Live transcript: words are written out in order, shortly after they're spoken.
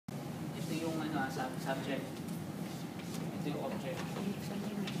subject. Ito yung object.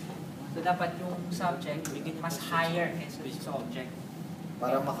 So dapat yung subject mas higher kaysa sa object.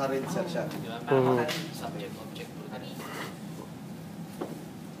 Para maka-rinser siya. Para maka-rinser subject, object.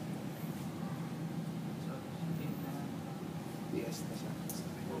 Yes na siya.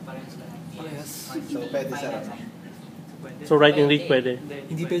 Yes. So, pwede siya. So, write and read pwede?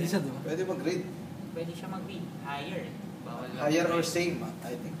 Hindi pwede siya, diba? Pwede mag-read. Pwede siya mag-read. Higher. Higher or same,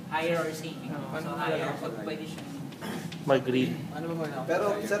 I think. Higher or same. So, higher. Pwede siya mag-read. Pero,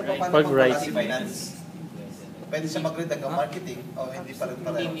 sir, paano mag-write? Si finance? Pwede siya mag-read hanggang marketing o hindi pa rin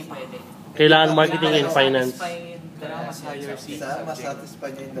pareho? Hindi pwede. Kailangan marketing and finance. Mas higher Mas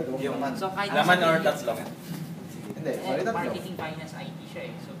satisfy niya yung dalawang laman. So, kahit laman or tatlo? Hindi, tatlo. Marketing, finance, IT siya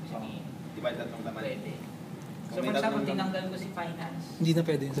eh. So, di ba tatlong laman? Pwede. So, for example, tinanggal ko si finance. Hindi na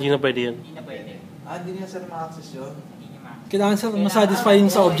pwede. Hindi na pwede yun. Hindi na pwede. Hindi niya sir ma-access yun. Hindi niya ma-access. Kailangan sir, masatisfy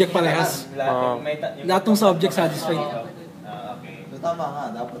yung sa object parehas. Lahat ng subject satisfy. Okay. So, tama nga,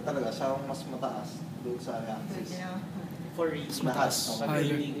 dapat talaga siya ang mas mataas doon sa access. For reading. Mas mataas.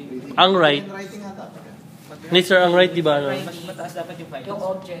 Higher. Ang right. Writing ata. Hindi sir, ang right di ba? Ano? Mas mataas dapat yung finance. Yung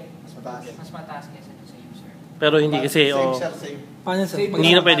object. Mas mataas. Mas mataas kaysa sa user. Pero hindi kasi, Same siya, same. Paano sir?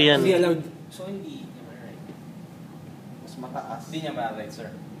 Hindi na pwede yan. Hindi allowed. So, hindi niya ma-write. Mas mataas. Hindi niya ma-write, sir.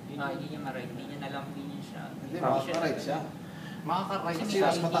 Hindi niya ma-write. Hindi niya nalang, hindi niya siya. Hindi, makaka-write siya. Makaka-write Kasi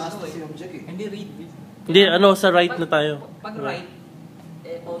mas mataas na si object eh. Hindi read. Hindi, ano, sa right na tayo. Pag write,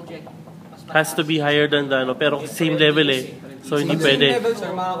 object, mas mataas. Has to be higher than the, ano, pero same level eh. So, hindi pwede. Same level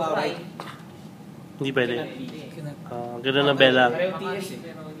sir, makaka-write. Hindi pwede. Ganun ang Bella. Pero hindi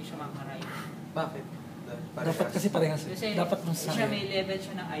siya makaka-write. Bakit? Dapat kasi parehas. Kasi Dapat mas siya may level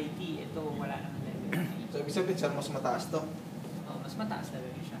siya ng IT. Ito, wala namang level ng IT. So, ibig sabihin, sir, mas mataas to. Mas mataas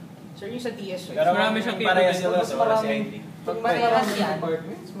level siya. Sir, yung sa TS, Pero marami siyang parehas sila sa oras si IT. Pag parehas yan,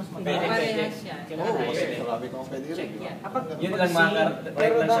 mas parehas yan. Sabi ko pwede rin. Check yan. Yun lang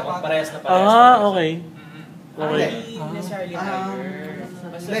makaka-write lang siya kung parehas na parehas. Okay. Okay. Hindi necessarily higher.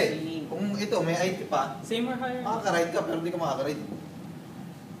 Hindi. Kung ito, may IT pa, Same or higher? makaka-write ka pero hindi ka makaka-read.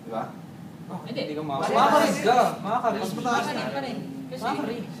 Di ba? Hindi. makaka-read ka. Makaka-read. Mas mataas na. Makaka-read pa rin. Kasi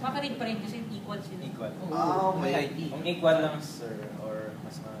makaka-read pa rin kasi equal sila. Equal. May IT. Kung equal lang, sir, or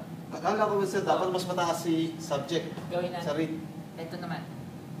mas Akala ko sir, dapat mas mataas si subject Gawin natin. sa read. Ito naman.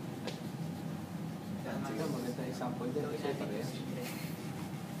 Sige, maganda example din. Gawin Kasi natin parehas. secret.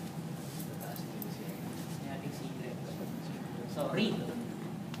 Nating secret. So, read.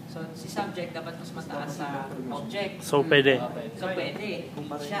 So, si subject dapat mas mataas sa object. So, pwede. So, pwede.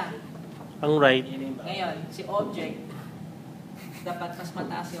 Read siya. Ang right. Ngayon, si object, dapat mas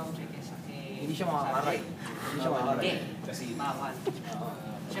mataas si object kaysa kay... Hindi siya makaka-write. Hindi siya makaka-write. Kasi makaka-write.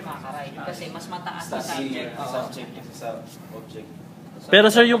 Siya makaka-write. Kasi mas mataas si subject. subject kasi sa object. Pero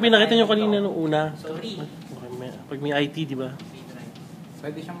sir, yung pinakita nyo kanina nung una, So, read. pag may IT, di ba? Read, right.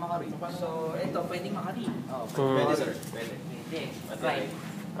 Pwede siyang maka-read. So, ito, pwedeng maka-read. Pwede, sir. Pwede. Pwede. Right.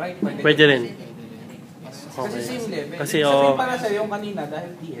 Right, Pwede rin. Kasi Okay. same level. Kasi, Sabihin para sa yung kanina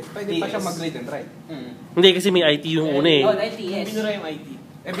dahil TS, pwede pa siya mag-read and write. Hindi kasi may IT yung una eh. Oh, dahil TS. Binura yung IT.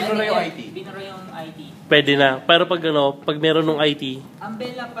 Binura yung IT. Binura yung IT. Pwede na. Pero pag ano, pag meron ng IT, Ang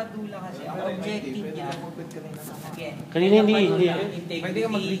Bella Padilla kasi, ang objective niya, again, Kanina hindi, hindi. Pwede ka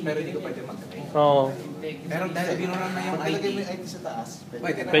mag-read pero hindi ka pwede mag-write. Oo. Pero dahil binura na yung Pag IT, nilagay mo yung IT sa taas,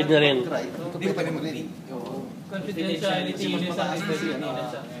 pwede na. Pwede na rin. Hindi ka pwede mag-read. confidentiality Mas mataas na siya.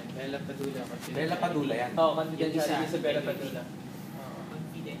 Bella Padilla kasi. Bella Padilla yan. Oo, confidentiality sa Bella Padilla.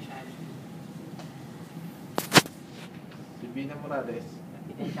 Confidentiality. Si Bina Morales.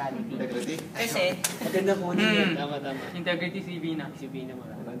 Confidentiality. Integrity. Kasi, Maganda po yun. Tama. integrity si Vina.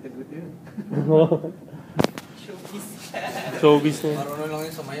 Wala integrity yun. Showbiz. Showbiz na. Marunong lang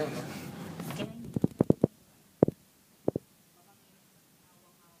yung sumayaw, no?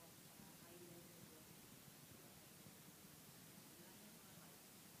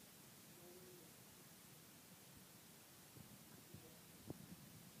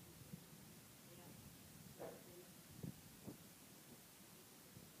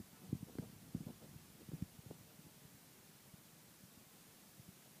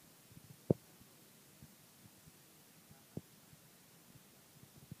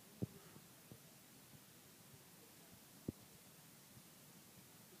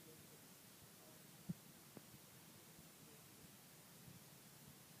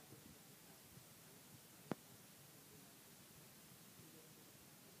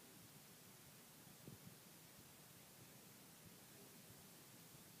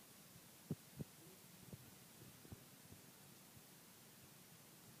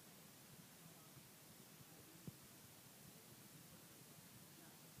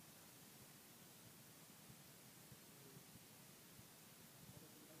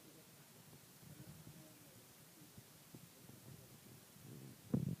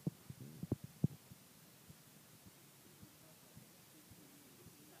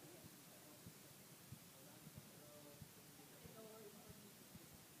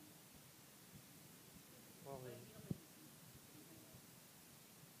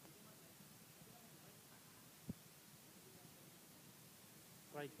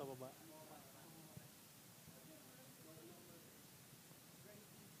 Right pababa.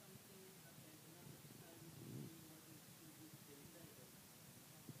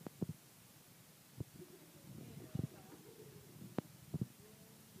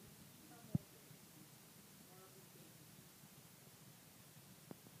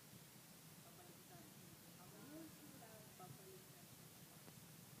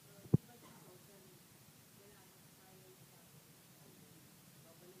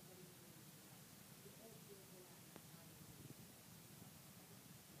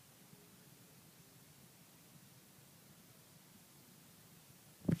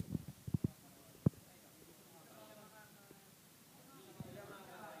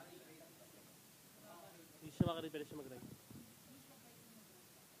 Hindi siya makarepair, siya mag-right.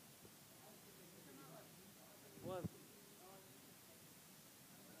 One.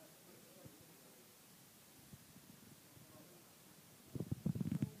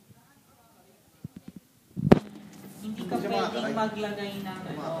 Hindi ka pwedeng maglagay ng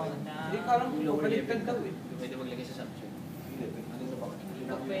na Hindi ka alam kung baliktad daw eh. Pwede maglagay sa subject. hindi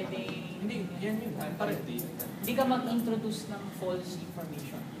ka pwedeng Hindi, yan yun. Parang hindi ka mag-introduce ng false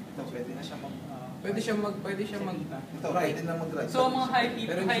information. Ito, pwede na siya mag... pwede siya mag Ito, pwede na mag-write. So, mga high people,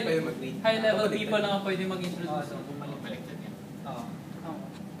 Pero hindi pa yung mag-read. high level people lang ang pwede mag-introduce. Baliktad yan. Oo.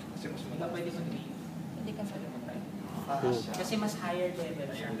 Kasi mas Hindi ka pwede mag-read. Hindi ka pwede mag-write. Kasi mas higher level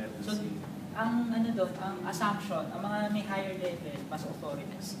siya. So, ang ano doon, ang assumption, ang mga may higher level, mas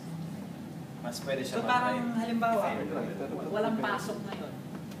authorities. Mas pwede siya So parang halimbawa, walang pasok ngayon.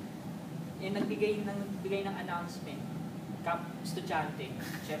 Yung nagbigay ng announcement, estudyante,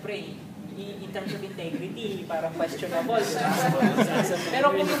 syempre, in terms of integrity, parang questionable. Pero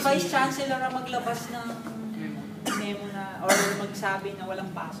kung yung vice chancellor ang maglabas ng memo na, or magsabi na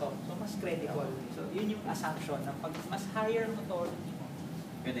walang pasok, so mas credible. So yun yung assumption, na pag mas higher ang authority mo,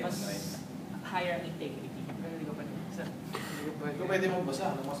 Pwede mas mag-write. higher ang integrity. Pero hindi ko pa rin. Ito, pwede mo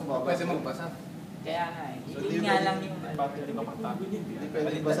basa. Ano mas mababa? Pwede magbasa. Kaya nga eh, So, yun nga lang yung Hindi pwede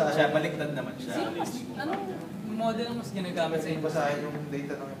Baliktad basahin. siya, baliktad naman siya. Anong model ang mas ginagamit sa Pwede inyo? basahin yung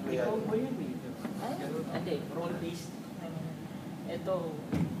data ng empleyado. Hindi, role-based. Ito,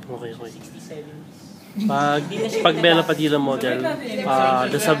 Okay. 60-70s. Pag Bella Padilla model,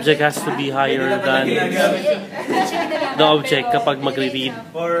 the subject has to be higher than the object kapag magre-read.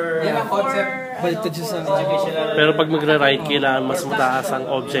 For Yeah, concept. Baliktad siya sa educational. Pero pag magre-write, kailangan mas mataas ang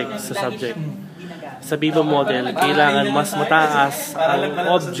object sa subject. Sa Viva model, kailangan mas mataas ang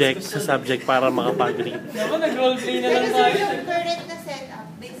object sa subject para makapag-read. Ako, nag-roleplay na lang tayo. Yung current na setup,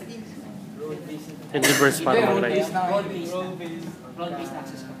 based din sa And reverse para mag-write. Role-based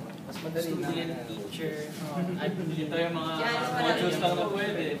access control. Mas madali na. Student, teacher, dito yung mga modules lang na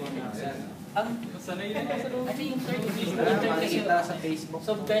pwede. Ang Sanay na sa loob. ano yung third kasi Makikita sa Facebook.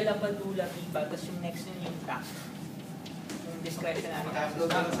 so Bella Padula, Viva, tapos yung next yun yung tax. Yung discretionary Upload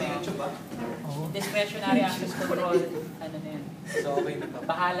na lang sa YouTube ah. discretionary access control, ano na yun. So, okay na to.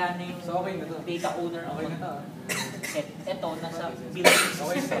 Bahala na yung So, okay na to. data owner Okay na to. Ito, nasa building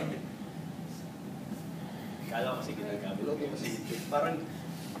Okay na system. to. Kala ko kasi ginagamit. Upload mo sa YouTube. Parang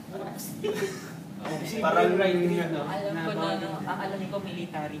Parang right Alam ko na, ang alam ko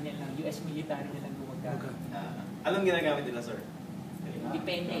military na lang, US military na lang gumagamit. anong ginagamit nila, sir?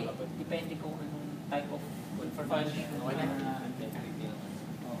 Depende kung anong type of information na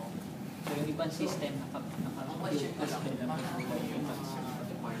oo. So yung ibang system naka-build as well.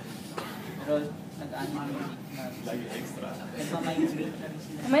 Pero nag-ano nagmamigrate na rin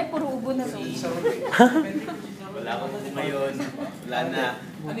sila. May puro ubo na rin. Wala akong ngayon. Wala na.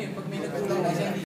 Ano yun, pag may nagtulong kasi